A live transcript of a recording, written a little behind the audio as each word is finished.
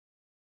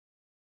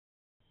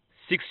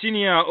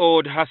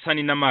16-year-old Hassan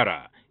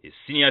Namara, a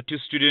senior 2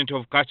 student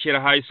of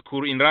Kacheera High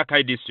School in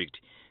Rakai district,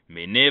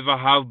 may never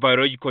have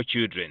biological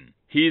children.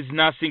 He is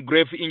nursing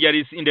grave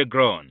injuries in the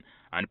groin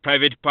and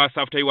private parts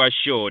after he was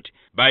shot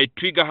by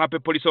trigger-happy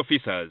police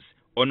officers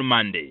on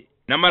Monday.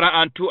 Namara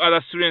and 2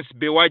 other students,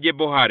 Bewaje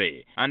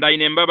Bohare and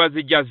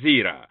Ainembabazi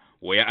Jazira,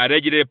 were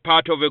allegedly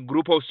part of a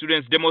group of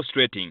students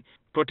demonstrating,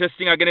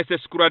 protesting against the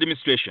school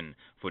administration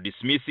for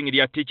dismissing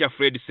their teacher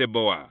Fred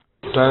Seboa.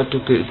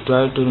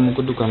 Tuli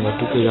mukuduka nga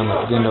tukira nga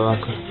tugenda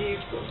waka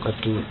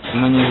kati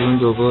manya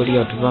bulungi oba oli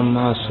atuva mu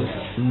maaso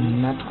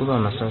n'atukuba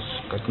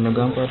amasasi kati ne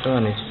gankwata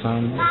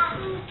n'ekisambi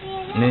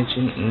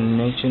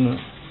n'ekino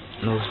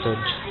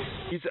n'obusajja.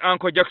 His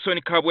uncle Jackson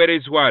Kabwere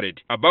is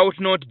worried about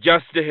not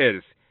just the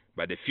health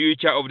but the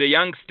future of the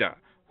youngster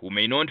who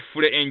may not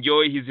fully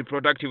enjoy his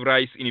reproductive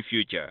rights in the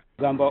future.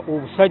 Gamba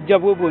obusajja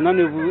bwe bwonna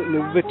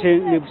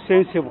ne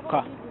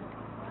busensebuka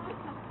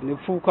ne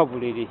bufuuka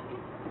bulere.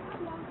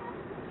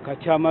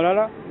 Kati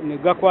amalala ne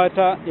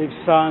gakwata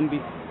ebisambi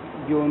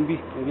byombi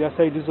ebya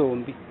saidi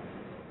zombi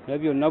na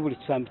byonna buli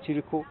kisambi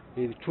kiriko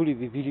ebituli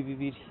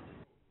bibiri.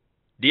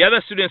 The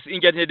other students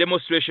injured in the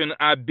demonstration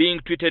are being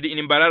treated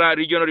in Mbarara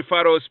Regional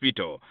Referral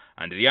Hospital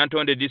and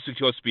Lyantonde District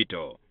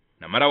Hospital.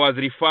 Namara was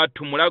referred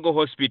to Mulago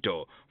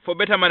Hospital for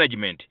better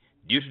management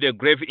due to the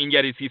grave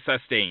injuries he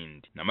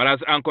sustained.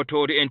 Namara's uncle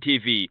told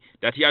NTV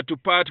that he had to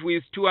part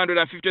with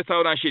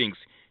 250,000 shillings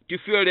to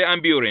fuel the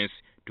ambulance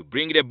to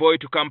bring the boy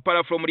to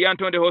Kampala from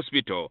Lyantonde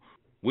Hospital,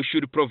 which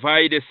should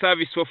provide the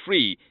service for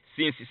free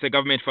since it's a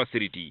government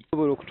facility.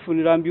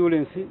 Okutufunira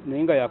ambulance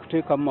nenga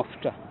yakuteeka mu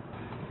mafuta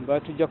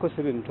batujjako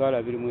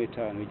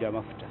 7,25 ejja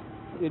mafuta.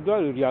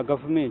 Eddwaliro lya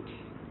government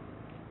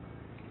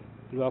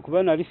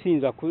lwakuba nali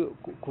siyinza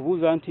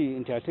kubuuza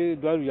nti ate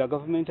eddwaliro lya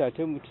government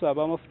ate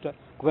mutusaba amafuta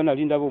kuba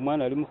nali ndaba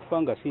omwana ali mu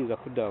kufa nga siyinza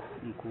kudda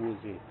mu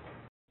kubuuza.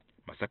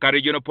 Masaka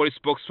Regional Police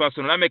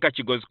spokesperson Masaka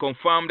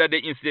confirmed that the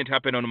incident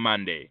happened on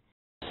Monday.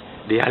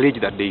 They allege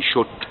that they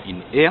shot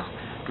in air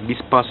to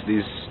disperse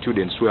these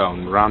students who are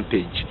on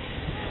rampage.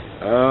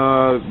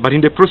 But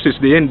in the process,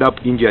 they end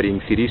up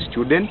injuring 3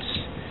 students.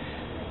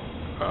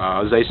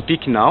 As I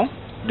speak now,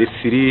 the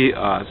 3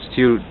 are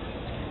still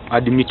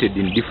admitted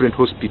in different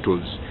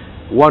hospitals.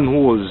 One who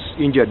was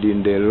injured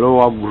in the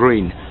lower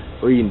groin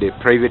or in the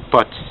private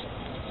parts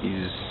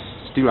is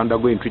still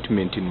undergoing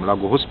treatment in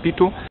Mulago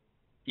Hospital.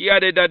 He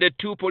added that the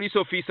 2 police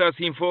officers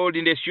involved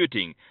in the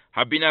shooting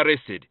have been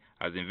arrested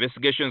as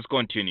investigations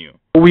continue.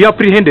 We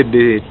apprehended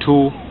the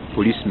 2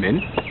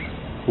 policemen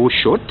who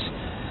shot,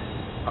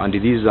 and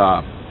these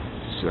are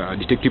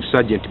Detective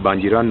Sergeant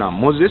Banjirana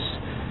Moses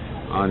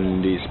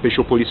and the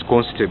Special Police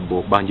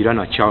Constable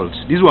Banjirana Charles.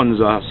 These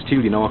ones are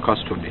still in our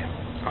custody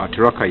at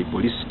Rakai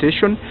Police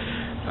Station.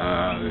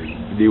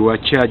 They were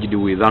charged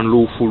with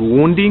unlawful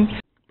wounding.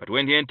 But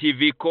when the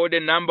NTV called the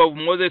number of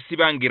Moses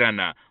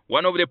Sibangirana,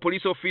 one of the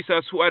police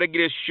officers who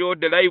allegedly shot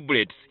the live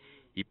bullets,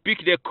 he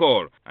picked the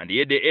call, and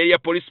yet the area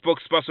police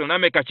spokesperson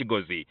Nameka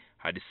Chigozi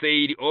had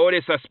said all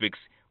the suspects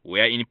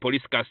were in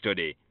police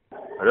custody.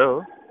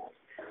 Hello?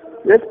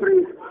 Yes,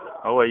 please.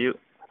 How are you?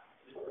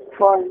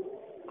 Fine.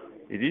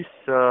 Is this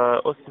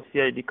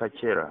OCCID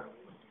Kacheera?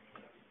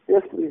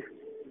 Yes, please.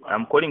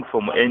 I'm calling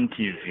from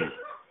NTV.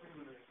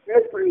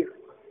 Yes, please.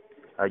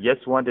 I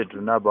just wanted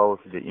to know about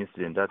the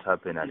incident that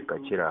happened at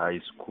Kacheera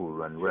High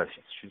School and where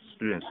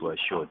students were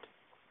shot.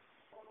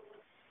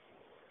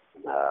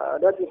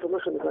 That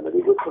information is going to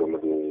be good from the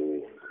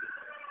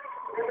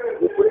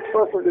police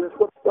person, the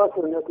response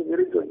person at the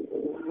region,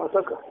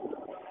 Masaka.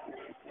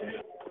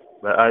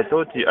 But I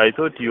thought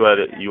you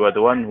were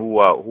the one who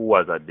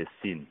was at the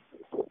scene.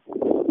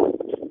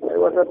 I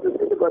was at the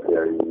scene, but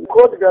the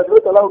court does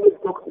not allow me to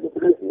talk to the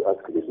police to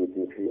ask the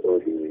CTC or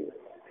the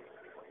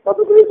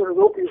public relations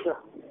officer.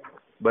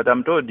 But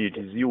I'm told it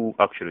is you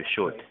actually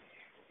shot.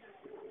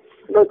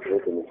 Not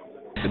really.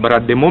 But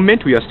at the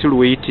moment, we are still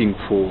waiting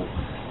for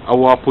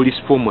our police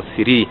form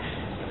 3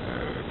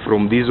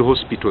 from these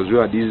hospitals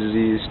where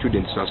these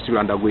students are still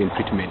undergoing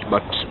treatment.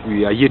 But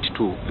we are yet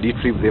to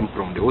retrieve them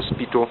from the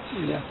hospital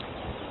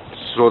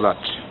so that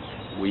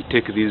we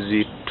take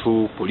these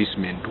 2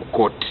 policemen to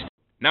court.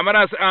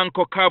 Namara's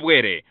uncle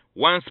Kabwere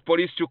wants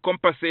police to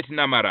compensate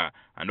Namara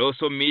and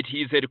also meet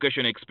his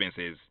education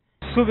expenses.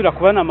 Subira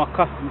kubana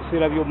maka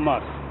musira byo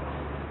maaso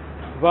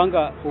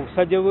kubanga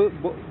obusajja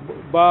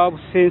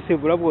babusense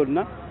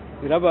bulabonna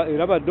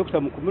era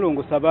Dr.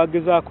 Mukumurongo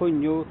sabagezaako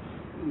nnyo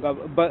nga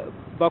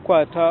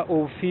bakwata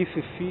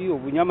obufiififi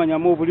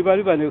obunyamanyama obuli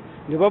bali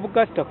ne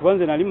babugatta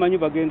kubanze nali manyi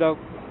bagenda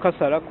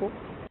kukasalako.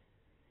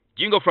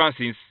 Jingo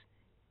Francis,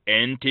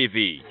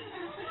 NTV.